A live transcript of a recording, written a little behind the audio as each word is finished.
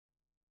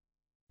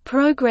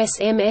Progress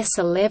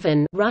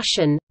MS-11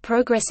 Russian,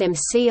 Progress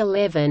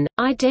MC-11,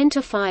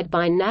 identified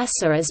by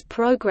NASA as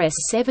Progress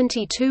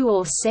 72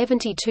 or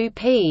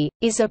 72P,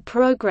 is a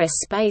Progress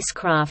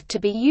spacecraft to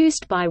be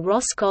used by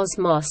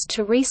Roscosmos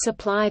to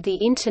resupply the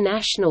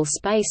International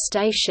Space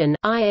Station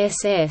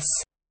 (ISS).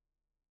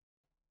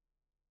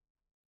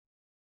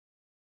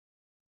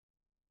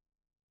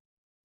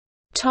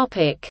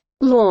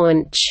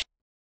 Launch.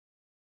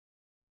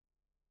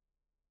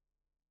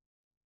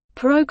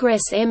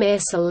 Progress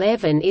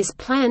MS-11 is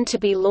planned to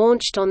be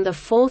launched on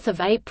 4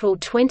 April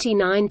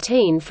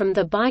 2019 from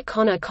the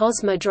Baikonur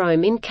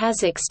Cosmodrome in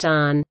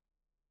Kazakhstan.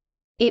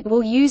 It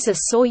will use a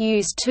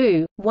Soyuz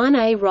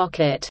 2-1A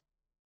rocket.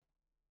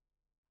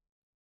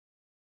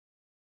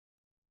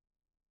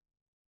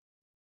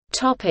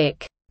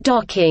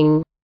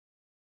 Docking.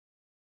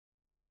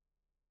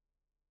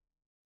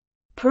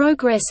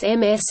 Progress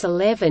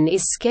MS-11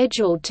 is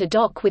scheduled to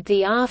dock with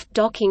the aft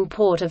docking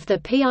port of the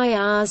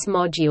PIR's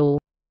module.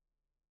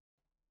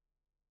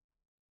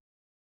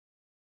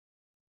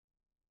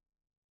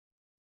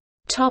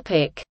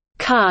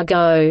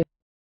 Cargo.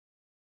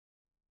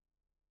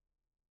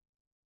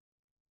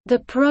 The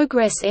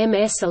Progress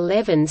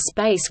MS-11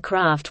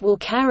 spacecraft will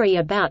carry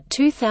about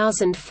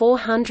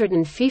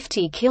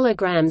 2,450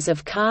 kilograms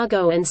of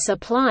cargo and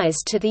supplies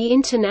to the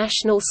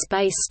International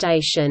Space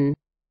Station.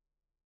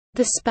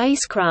 The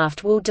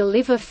spacecraft will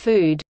deliver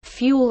food,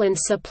 fuel and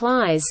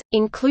supplies,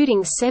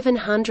 including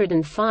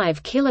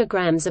 705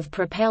 kilograms of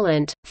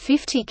propellant,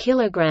 50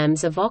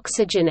 kilograms of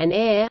oxygen and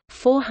air,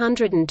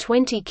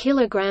 420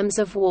 kilograms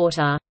of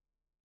water.